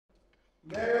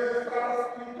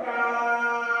Mr. Speaker.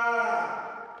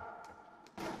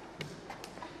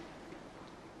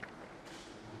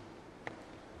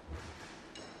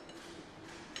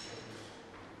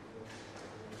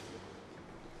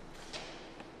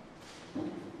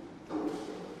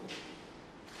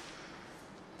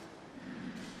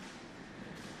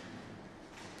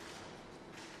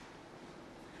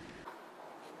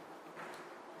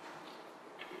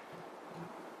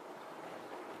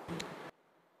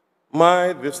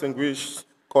 My distinguished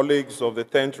colleagues of the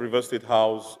 10th River State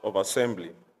House of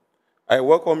Assembly, I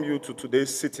welcome you to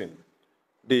today's sitting,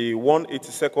 the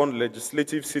 182nd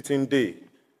Legislative Sitting Day.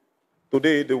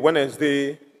 Today, the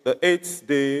Wednesday, the 8th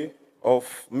day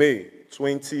of May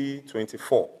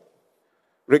 2024.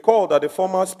 Recall that the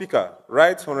former Speaker,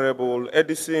 Right Honorable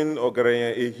Edison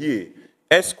Ogareye Ehie,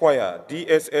 Esquire,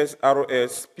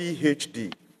 DSSRS,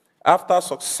 PhD, after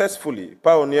successfully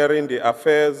pioneering the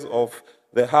affairs of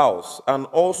the House and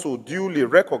also duly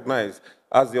recognized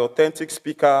as the authentic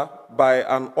Speaker by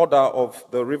an order of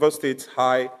the River State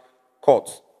High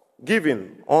Court,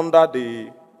 given under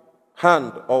the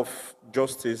hand of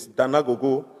Justice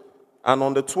Danagogo, and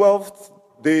on the 12th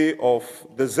day of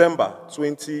December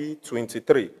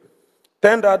 2023,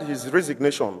 tendered his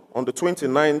resignation on the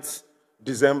 29th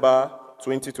December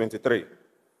 2023.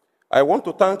 I want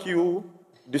to thank you,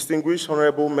 distinguished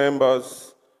honorable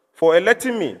members, for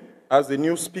electing me as the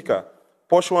new Speaker,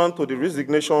 pursuant to the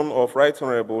resignation of Right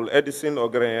Honorable Edison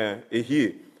Ogareye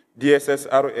Ehie,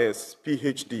 DSSRS,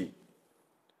 PhD.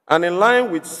 And in line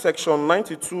with Section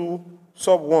 92,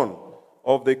 Sub 1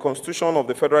 of the Constitution of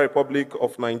the Federal Republic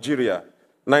of Nigeria,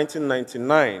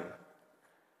 1999,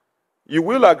 you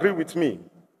will agree with me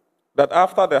that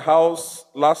after the House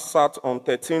last sat on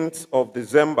 13th of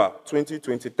December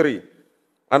 2023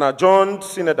 and adjourned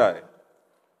synodically,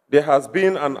 there has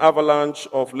been an avalanche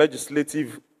of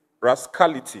legislative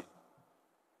rascality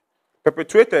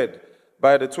perpetrated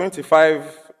by the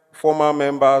 25 former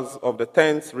members of the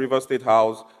 10th River State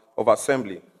House of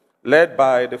Assembly, led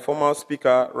by the former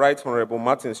Speaker, Right Honorable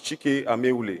Martins Chike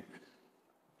Ameule.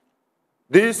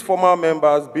 These former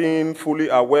members being fully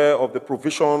aware of the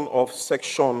provision of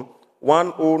Section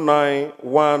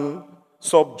 1091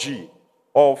 sub G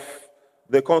of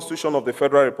the Constitution of the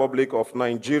Federal Republic of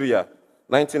Nigeria,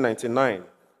 1999,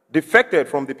 defected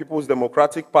from the People's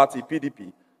Democratic Party,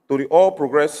 PDP, to the All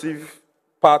Progressive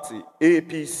Party,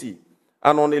 APC,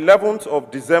 and on 11th of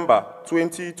December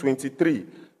 2023,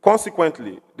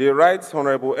 consequently, the Right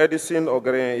Honorable Edison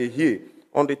Ogareye Ehie,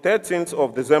 on the 13th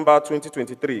of December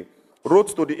 2023,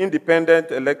 wrote to the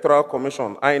Independent Electoral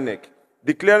Commission, INEC,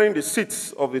 declaring the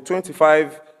seats of the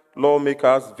 25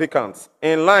 lawmakers vacant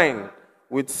in line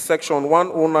with Section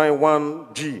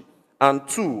 1091G and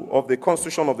 2 of the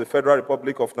Constitution of the Federal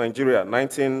Republic of Nigeria,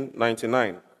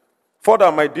 1999.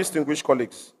 Further, my distinguished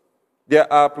colleagues,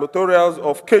 there are plethora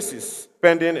of cases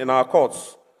pending in our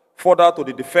courts, further to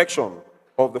the defection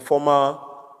of the former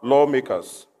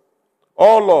lawmakers.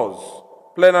 All laws,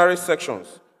 plenary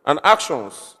sections, and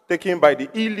actions taken by the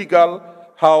illegal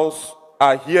House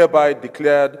are hereby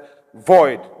declared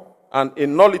void and a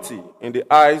nullity in the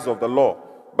eyes of the law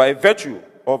by virtue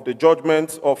of the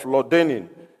judgment of Lord Denning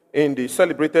in the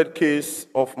celebrated case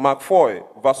of McFoy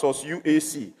versus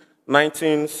UAC,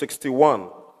 1961.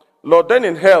 Lord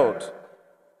Denning held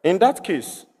in that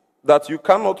case that you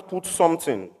cannot put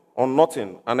something on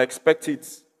nothing and expect it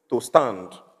to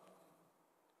stand.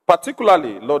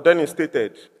 Particularly, Lord Denning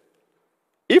stated,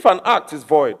 if an act is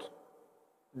void,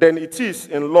 then it is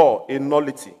in law a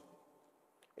nullity.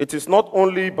 It is not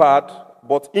only bad,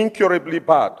 but incurably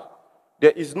bad.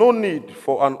 There is no need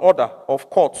for an order of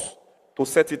courts to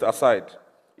set it aside.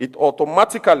 It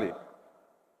automatically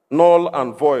null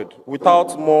and void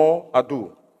without more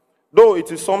ado, though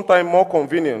it is sometimes more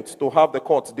convenient to have the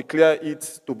court declare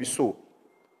it to be so,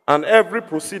 and every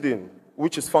proceeding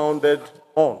which is founded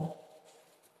on.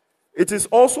 It is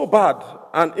also bad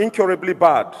and incurably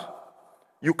bad.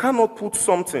 You cannot put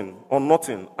something on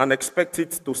nothing and expect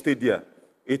it to stay there.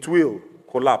 It will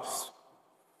collapse.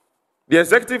 The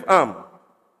executive arm,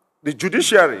 the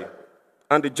judiciary,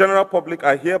 and the general public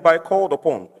are hereby called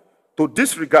upon to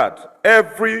disregard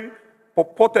every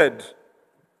purported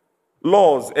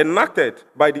laws enacted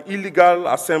by the illegal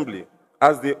assembly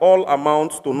as they all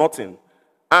amount to nothing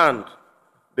and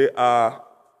they are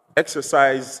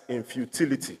exercised in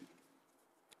futility.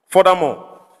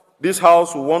 Furthermore, this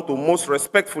House will want to most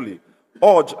respectfully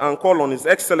urge and call on His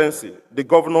Excellency, the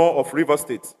Governor of River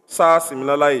State, Sir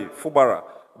Siminalayi Fubara,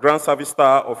 Grand Service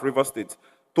Star of River State,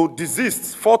 to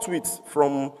desist forthwith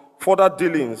from further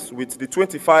dealings with the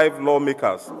 25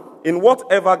 lawmakers in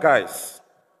whatever guise.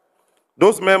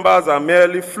 Those members are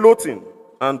merely floating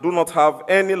and do not have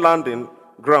any landing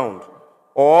ground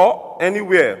or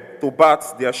anywhere to bat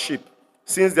their ship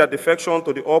since their defection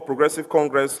to the All Progressive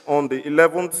Congress on the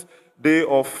 11th day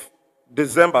of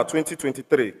December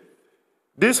 2023.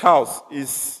 This house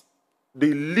is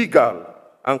the legal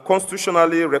and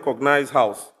constitutionally recognized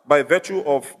house by virtue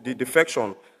of the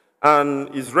defection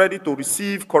and is ready to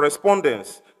receive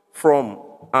correspondence from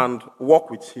and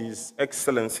work with His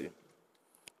Excellency.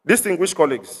 Distinguished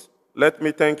colleagues, let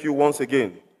me thank you once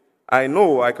again. I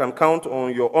know I can count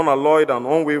on your unalloyed and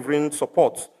unwavering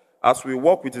support as we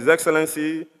work with His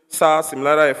Excellency Sir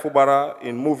Similara Efubara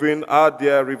in moving our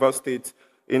dear River State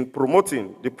in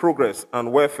promoting the progress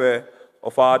and welfare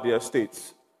of our dear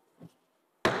states.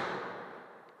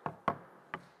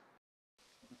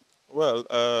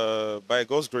 Well, by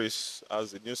God's grace,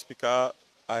 as the new speaker,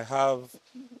 I have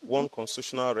one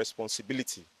constitutional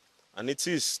responsibility, and it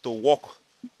is to work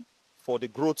for the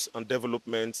growth and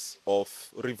development of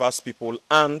Rivers people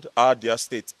and our dear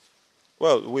state.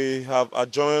 Well, we have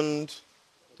adjourned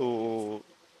to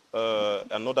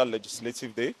another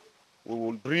legislative day. We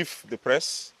will brief the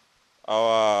press.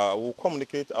 We'll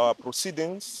communicate our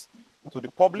proceedings to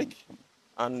the public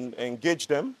and engage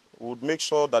them. We'll make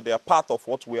sure that they are part of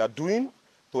what we are doing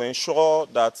to ensure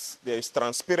that there is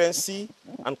transparency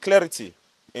and clarity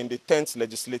in the 10th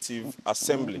Legislative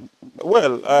Assembly.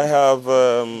 Well, I have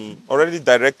already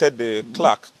directed the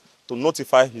clerk to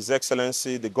notify His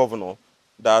Excellency the Governor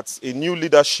that a new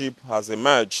leadership has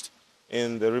emerged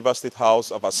in the Rivers State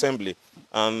House of Assembly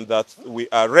and that we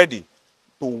are ready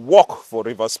to work for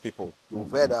Rivers people. We've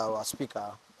heard our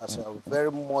speaker as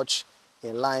very much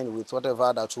in line with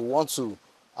whatever that we want to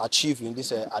achieve in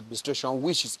this administration,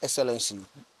 which is excellency.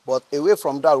 But away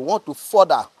from that, we want to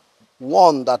further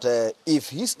warn that if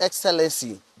His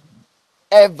Excellency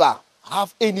ever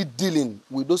have any dealing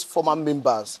with those former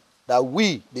members, that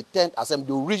we, the 10th Assembly,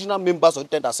 the original members of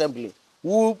the 10th Assembly,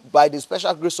 who by the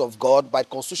special grace of God, by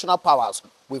constitutional powers,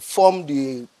 we form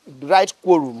the right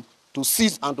quorum to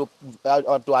seize and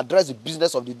to address the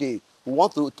business of the day. We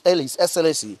want to tell His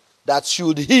Excellency that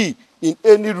should he, in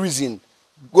any reason,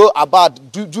 go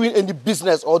about doing any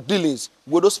business or dealings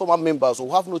with those former members,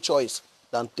 who have no choice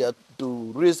than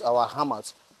to raise our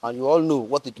hammers. And you all know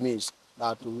what it means,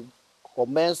 to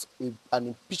commence an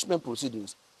impeachment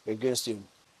proceedings against him.